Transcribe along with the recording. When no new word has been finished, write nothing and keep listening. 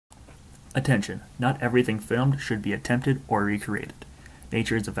Attention, not everything filmed should be attempted or recreated.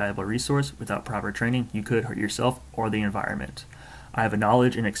 Nature is a valuable resource. Without proper training, you could hurt yourself or the environment. I have a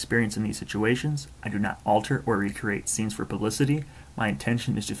knowledge and experience in these situations. I do not alter or recreate scenes for publicity. My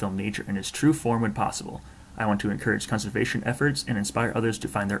intention is to film nature in its true form when possible. I want to encourage conservation efforts and inspire others to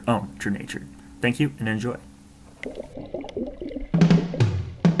find their own true nature. Thank you and enjoy.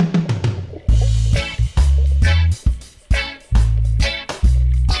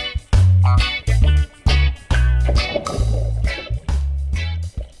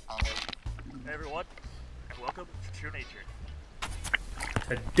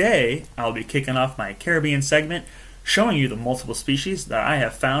 Today, I'll be kicking off my Caribbean segment, showing you the multiple species that I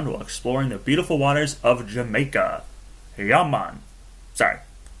have found while exploring the beautiful waters of Jamaica. Yeah, man. Sorry,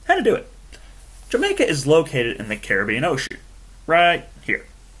 had to do it. Jamaica is located in the Caribbean Ocean, right here.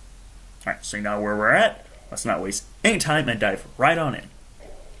 Alright, so you know where we're at. Let's not waste any time and dive right on in.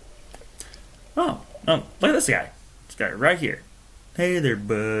 Oh, look at this guy. This guy right here. Hey there,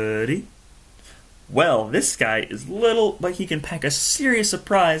 buddy. Well, this guy is little, but he can pack a serious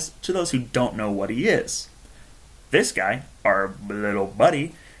surprise to those who don't know what he is. This guy, our little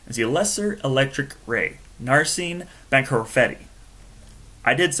buddy, is the Lesser Electric Ray, Narcine bancorfetti.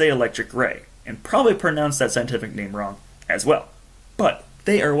 I did say electric ray, and probably pronounced that scientific name wrong as well. But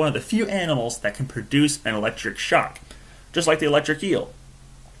they are one of the few animals that can produce an electric shock, just like the electric eel.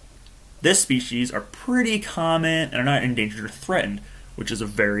 This species are pretty common and are not endangered or threatened, which is a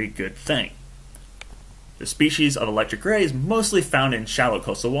very good thing. The species of electric ray is mostly found in shallow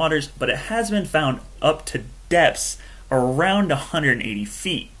coastal waters, but it has been found up to depths around 180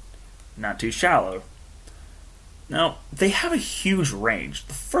 feet. Not too shallow. Now, they have a huge range.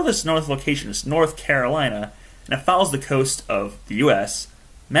 The furthest north location is North Carolina, and it follows the coast of the US,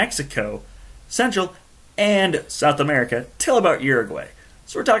 Mexico, Central, and South America till about Uruguay.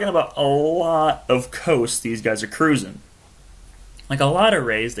 So we're talking about a lot of coast these guys are cruising. Like a lot of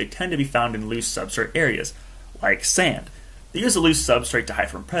rays, they tend to be found in loose substrate areas, like sand. They use a loose substrate to hide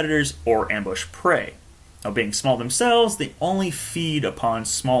from predators or ambush prey. Now, being small themselves, they only feed upon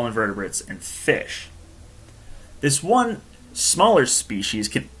small invertebrates and fish. This one smaller species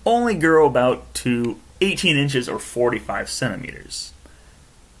can only grow about to 18 inches or 45 centimeters.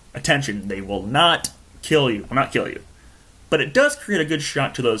 Attention, they will not kill you. But it does create a good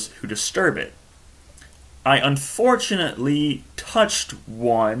shock to those who disturb it. I unfortunately touched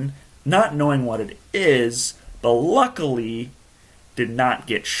one, not knowing what it is, but luckily did not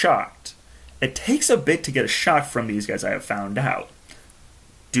get shocked. It takes a bit to get a shock from these guys, I have found out.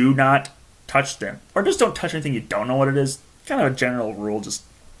 Do not touch them. Or just don't touch anything you don't know what it is. Kind of a general rule, just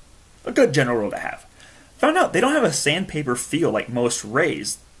a good general rule to have. Found out they don't have a sandpaper feel like most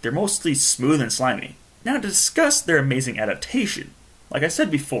rays. They're mostly smooth and slimy. Now to discuss their amazing adaptation. Like I said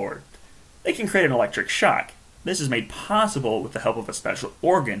before, they can create an electric shock. This is made possible with the help of a special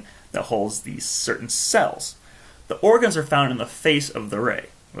organ that holds these certain cells. The organs are found in the face of the ray.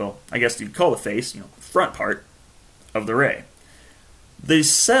 Well, I guess you'd call the face, the front part of the ray.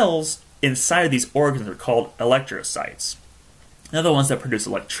 These cells inside of these organs are called electrocytes. They're the ones that produce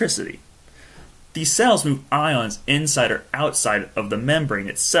electricity. These cells move ions inside or outside of the membrane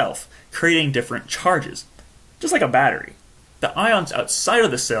itself, creating different charges, just like a battery. The ions outside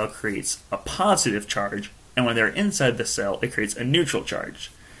of the cell creates a positive charge, and when they're inside the cell, it creates a neutral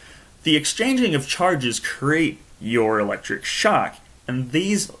charge. The exchanging of charges create your electric shock, and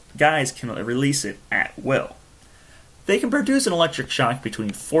these guys can release it at will. They can produce an electric shock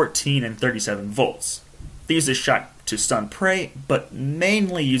between 14 and 37 volts. They use this shock to stun prey, but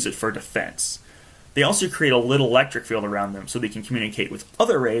mainly use it for defense. They also create a little electric field around them so they can communicate with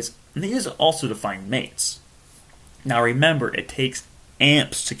other rays, and they use it also to find mates. Now remember, it takes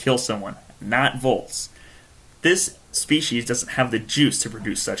amps to kill someone, not volts. This species doesn't have the juice to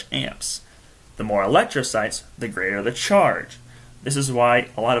produce such amps. The more electrocytes, the greater the charge. This is why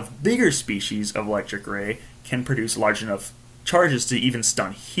a lot of bigger species of electric ray can produce large enough charges to even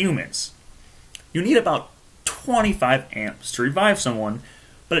stun humans. You need about 25 amps to revive someone,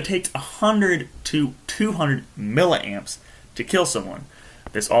 but it takes 100 to 200 milliamps to kill someone.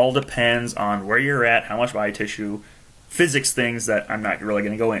 This all depends on where you're at, how much body tissue, physics things that I'm not really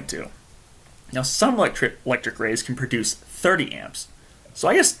going to go into. Now, some electric rays can produce 30 amps. So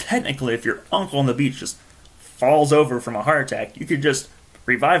I guess technically if your uncle on the beach just falls over from a heart attack, you could just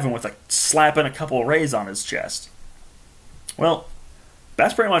revive him with slapping a couple of rays on his chest. Well,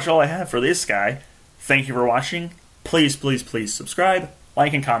 that's pretty much all I have for this guy. Thank you for watching. Please, please, please subscribe,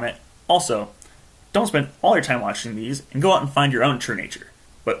 like, and comment. Also, don't spend all your time watching these and go out and find your own true nature.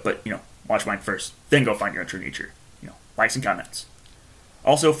 But watch mine first, then go find your own true nature. Likes and comments.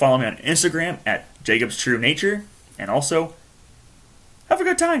 Also, follow me on Instagram at Jacob's True Nature. And also, have a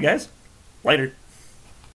good time, guys. Later.